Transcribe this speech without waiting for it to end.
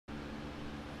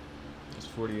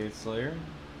48 Slayer.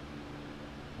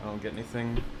 I don't get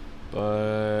anything,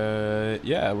 but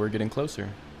yeah, we're getting closer.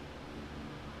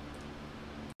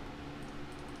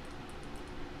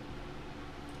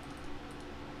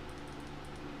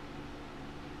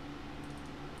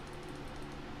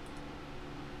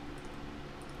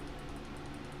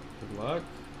 Good luck.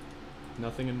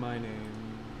 Nothing in my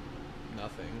name.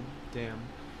 Nothing. Damn.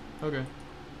 Okay.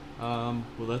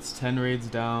 Well, that's 10 raids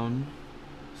down.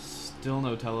 Still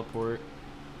no teleport.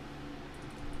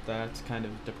 That's kind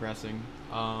of depressing.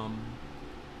 Oh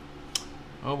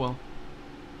well.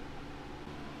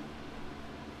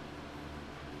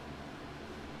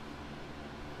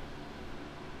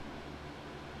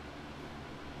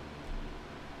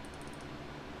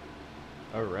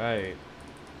 Alright.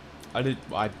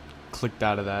 I clicked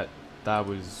out of that. That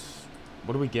was,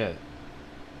 what do we get?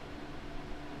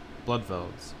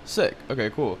 Bloodvelds. Sick. Okay,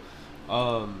 cool.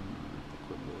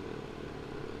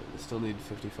 Still need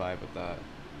 55 with that.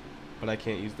 But I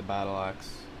can't use the battle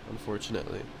axe,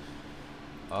 unfortunately.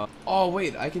 Oh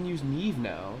wait, I can use Neve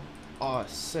now. Oh,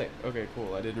 sick. Okay,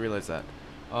 cool. I didn't realize that.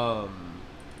 So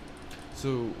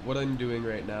what I'm doing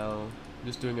right now, I'm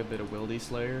just doing a bit of Wildy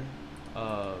Slayer.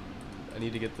 I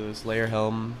need to get the Slayer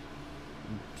helm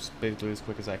basically as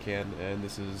quick as I can, and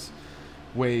this is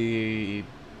way,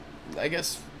 I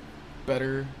guess,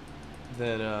 better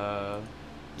than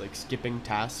like skipping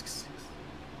tasks,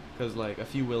 because like a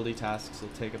few Wildy tasks will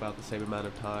take about the same amount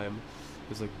of time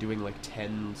as like doing like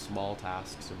 10 small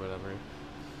tasks or whatever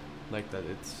like that.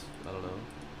 It's, I don't know.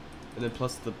 And then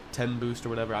plus the 10 boost or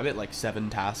whatever, I'm at like 7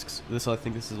 tasks. I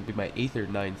think this will be my 8th or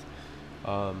 9th.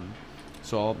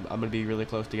 So I'm gonna be really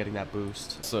close to getting that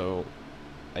boost. So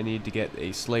I need to get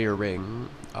a Slayer ring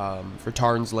for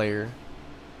Tarn's Lair.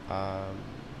 I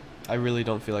really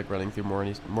don't feel like running through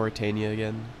Mauritania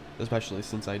again, especially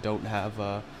since I don't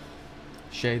have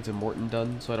Shades of Morton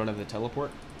done, so I don't have the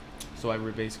teleport. So I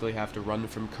would basically have to run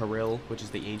from Karil, which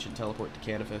is the ancient teleport to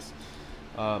Canifis.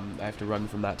 I have to run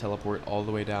from that teleport all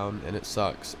the way down, and it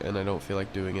sucks, and I don't feel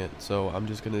like doing it. So I'm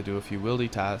just going to do a few Wildy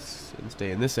tasks and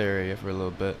stay in this area for a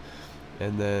little bit,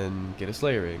 and then get a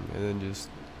Slayer ring, and then just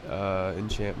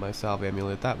enchant my Salve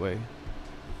Amulet that way.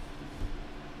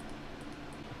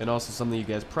 And also something you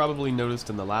guys probably noticed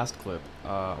in the last clip,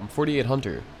 I'm 48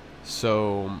 Hunter,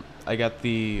 so I got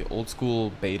the old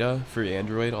school beta for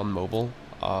Android on mobile.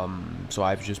 So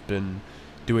I've just been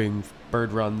doing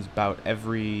bird runs about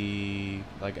every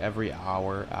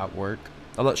hour at work.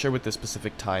 I'm not sure what the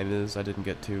specific time is, I didn't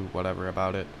get to whatever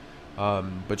about it,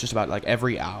 but just about like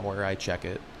every hour I check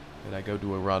it and I go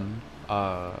do a run.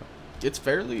 It's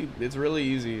really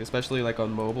easy, especially like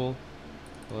on mobile.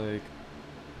 Like,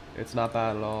 it's not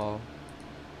bad at all.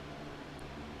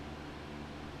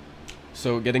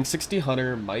 So getting 60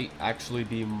 Hunter might actually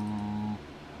be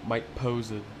might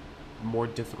pose a more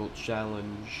difficult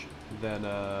challenge than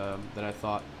I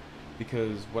thought,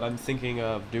 because what I'm thinking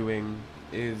of doing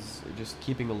is just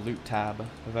keeping a loot tab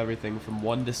of everything from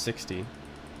 1 to 60.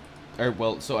 Or,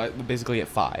 well, so basically at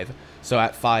 5. So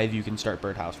at 5 you can start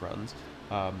birdhouse runs.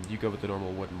 You go with the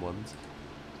normal wooden ones.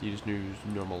 You just use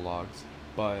normal logs.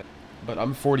 But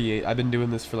I'm 48. I've been doing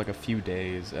this for like a few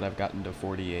days, and I've gotten to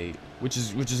 48, which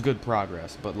is good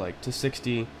progress. But like to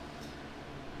 60.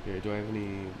 Here, do I have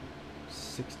any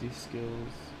 60 skills?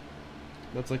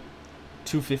 That's like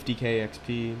 250k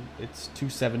XP. It's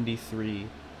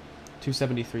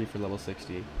 273 for level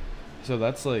 60. So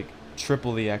that's like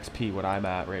triple the XP what I'm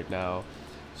at right now.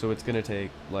 So it's gonna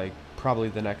take like probably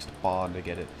the next bond to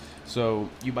get it. So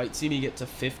you might see me get to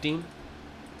 50,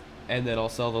 and then I'll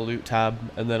sell the loot tab,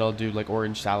 and then I'll do like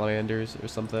orange salamanders or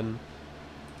something.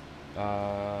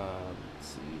 Let's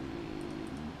see,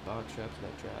 box traps,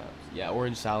 net traps. Yeah,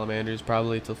 orange salamanders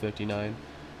probably till 59.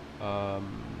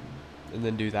 And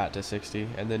then do that to 60,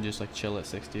 and then just like chill at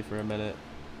 60 for a minute,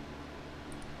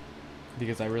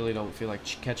 because I really don't feel like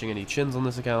catching any chins on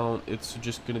this account. It's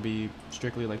just gonna be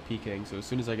strictly like PKing. So as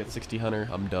soon as I get 60 Hunter,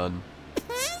 I'm done.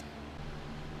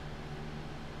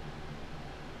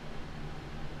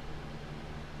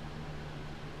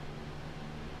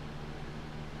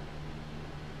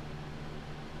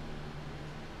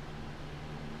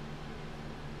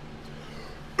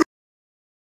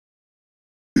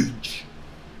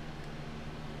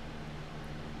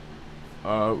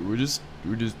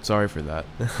 We're just sorry for that.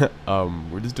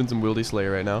 We're just doing some Wildy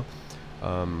Slayer right now.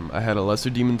 I had a lesser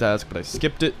demon task, but I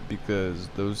skipped it because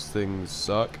those things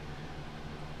suck.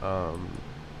 So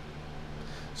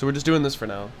we're just doing this for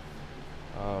now,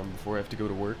 before I have to go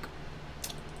to work.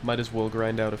 Might as well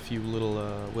grind out a few little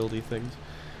Wildy things.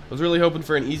 I was really hoping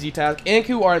for an easy task.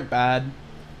 Anku aren't bad.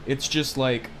 It's just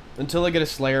like, until I get a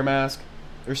Slayer mask,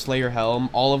 or Slayer Helm,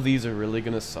 all of these are really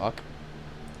gonna suck.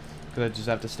 Because I just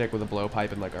have to stick with a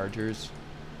blowpipe and like archers.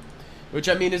 Which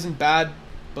I mean isn't bad,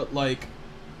 but like,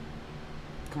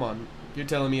 come on. You're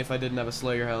telling me if I didn't have a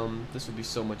Slayer Helm, this would be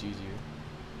so much easier.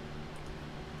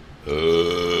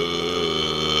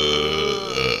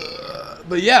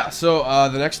 But yeah, so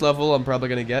the next level I'm probably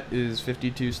going to get is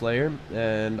 52 Slayer,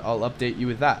 and I'll update you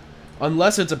with that.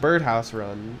 Unless it's a birdhouse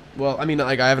run. Well, I mean,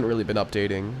 like, I haven't really been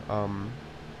updating.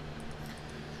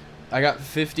 I got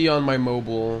 50 on my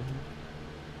mobile.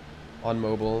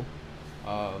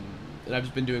 And I've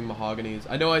just been doing mahoganies.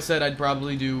 I know I said I'd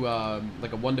probably do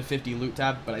like a 1 to 50 loot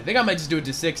tab, but I think I might just do it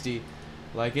to 60.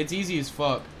 Like, it's easy as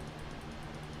fuck.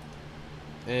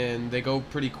 And they go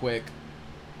pretty quick.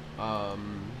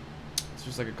 It's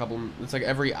just like a couple, it's like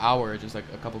every hour, just like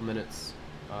a couple minutes.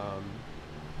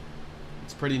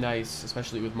 It's pretty nice,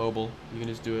 especially with mobile. You can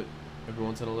just do it every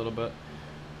once in a little bit.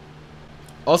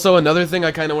 Also, another thing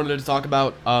I kind of wanted to talk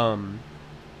about,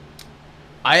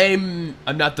 I'm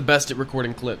not the best at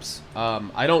recording clips.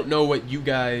 I don't know what you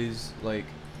guys like.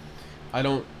 I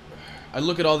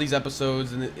look at all these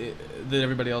episodes and that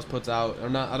everybody else puts out.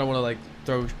 I don't want to like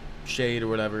throw shade or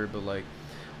whatever, but like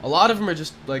a lot of them are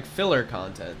just like filler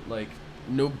content. Like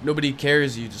nobody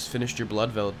cares you just finished your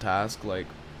Bloodveld task. Like,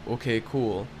 okay,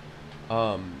 cool.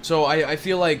 So I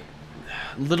feel like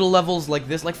little levels like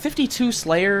this, like 52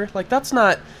 Slayer, like that's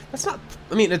not.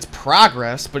 I mean, it's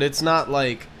progress, but it's not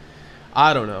like,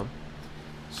 I don't know.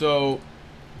 So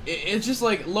it's just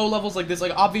like low levels like this.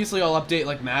 Like obviously I'll update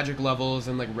like magic levels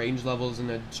and like range levels and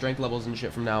then strength levels and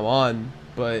shit from now on,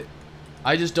 but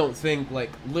I just don't think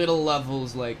like little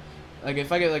levels like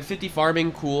if I get like 50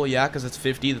 farming, cool, yeah, because it's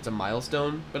 50, that's a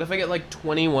milestone. But if I get like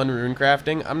 21 rune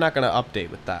crafting, I'm not gonna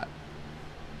update with that.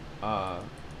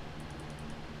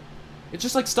 It's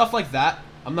just like stuff like that.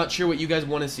 I'm not sure what you guys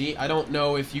want to see. I don't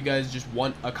know if you guys just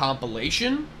want a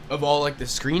compilation of all like the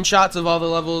screenshots of all the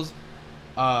levels.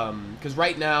 Because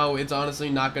right now it's honestly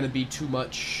not going to be too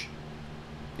much.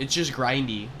 It's just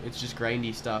grindy. It's just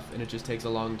grindy stuff, and it just takes a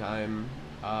long time.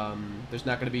 There's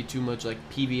not going to be too much like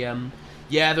PVM.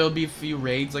 Yeah, there'll be a few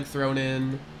raids like thrown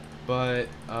in, but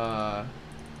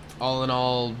all in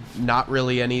all, not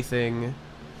really anything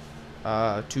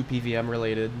too PVM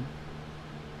related.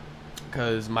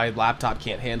 Because my laptop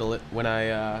can't handle it when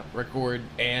I record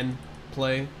and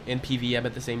play and PVM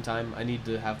at the same time. I need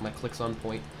to have my clicks on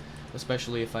point,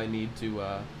 especially if I need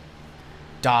to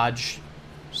dodge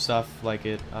stuff like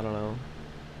it. I don't know.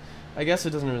 I guess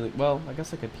it doesn't really. Well, I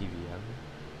guess I could PVM.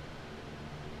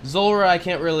 Zulrah I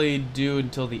can't really do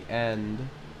until the end.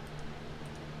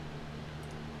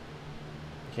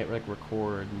 I can't like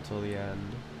record until the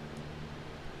end.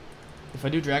 If I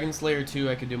do Dragon Slayer 2,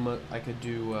 I could do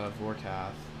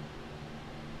Vorkath.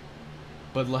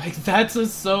 But like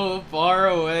that's so far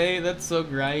away. That's so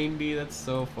grindy. That's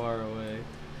so far away.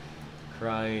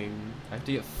 Crying. I have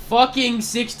to get fucking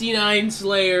 69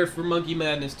 Slayer for Monkey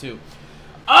Madness 2.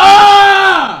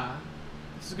 Ah!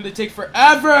 This is gonna take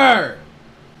forever.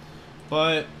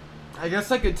 But I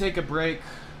guess I could take a break,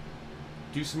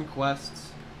 do some quests.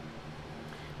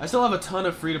 I still have a ton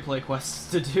of free-to-play quests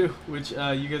to do, which you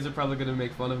guys are probably going to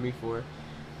make fun of me for.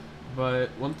 But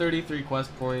 133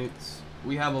 quest points.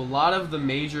 We have a lot of the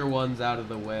major ones out of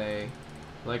the way.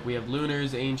 Like, we have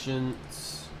Lunars,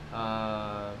 Ancients,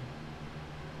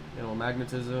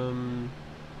 Magnetism,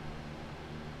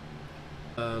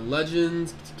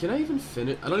 Legends. Can I even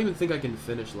finish? I don't even think I can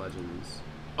finish Legends.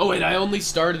 Oh, wait, I only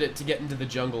started it to get into the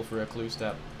jungle for a clue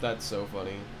step. That's so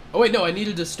funny. Oh, wait, no, I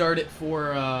needed to start it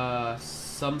for,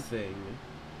 something.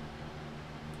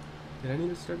 Did I need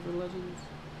to start for Legends?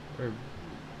 Or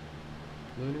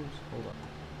Lunars? Hold on.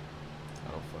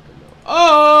 I don't fucking know.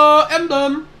 Oh,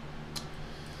 emblem!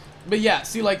 But yeah,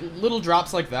 see, like, little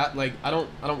drops like that, like, I don't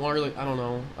want really, I don't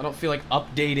know. I don't feel like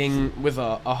updating with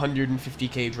a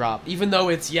 150k drop. Even though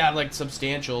it's, yeah, like,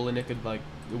 substantial and it could, like,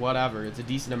 whatever. It's a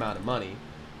decent amount of money.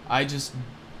 I just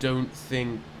don't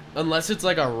think, unless it's,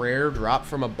 like, a rare drop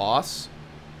from a boss,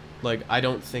 like, I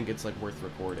don't think it's, like, worth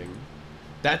recording.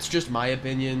 That's just my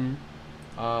opinion.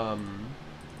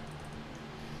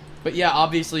 But yeah,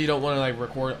 obviously you don't want to, like,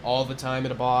 record all the time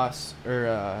at a boss, or,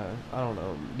 I don't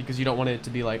know, because you don't want it to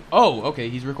be like, oh, okay,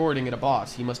 he's recording at a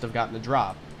boss, he must have gotten a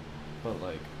drop. But,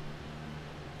 like,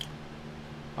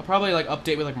 I'll probably, like,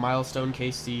 update with, like, milestone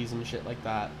KCs and shit like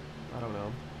that. I don't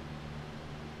know.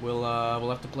 We'll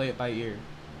have to play it by ear.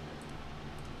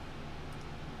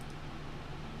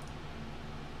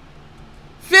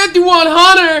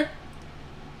 $5,100!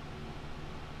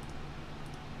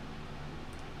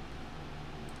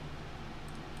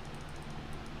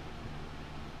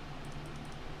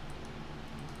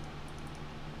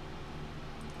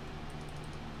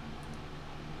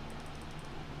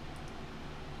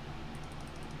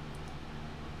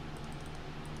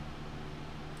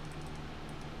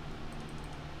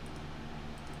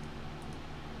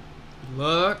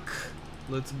 Luck.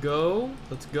 Let's go.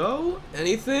 Let's go.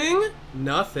 Anything?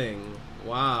 Nothing.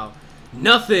 Wow.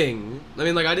 Nothing! I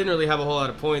mean, like, I didn't really have a whole lot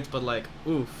of points, but, like,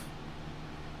 oof.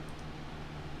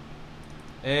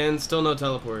 And still no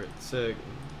teleport. Sick.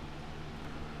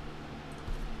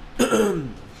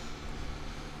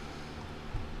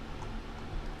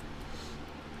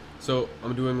 So,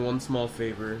 I'm doing one small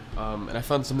favor, and I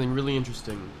found something really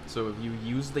interesting. So, if you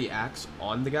use the axe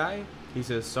on the guy, he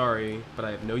says, sorry, but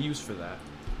I have no use for that.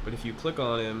 But if you click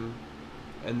on him,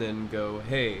 and then go,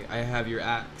 hey, I have your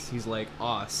axe, he's like,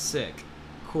 aw, sick.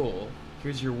 Cool.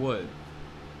 Here's your wood.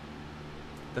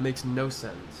 That makes no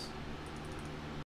sense.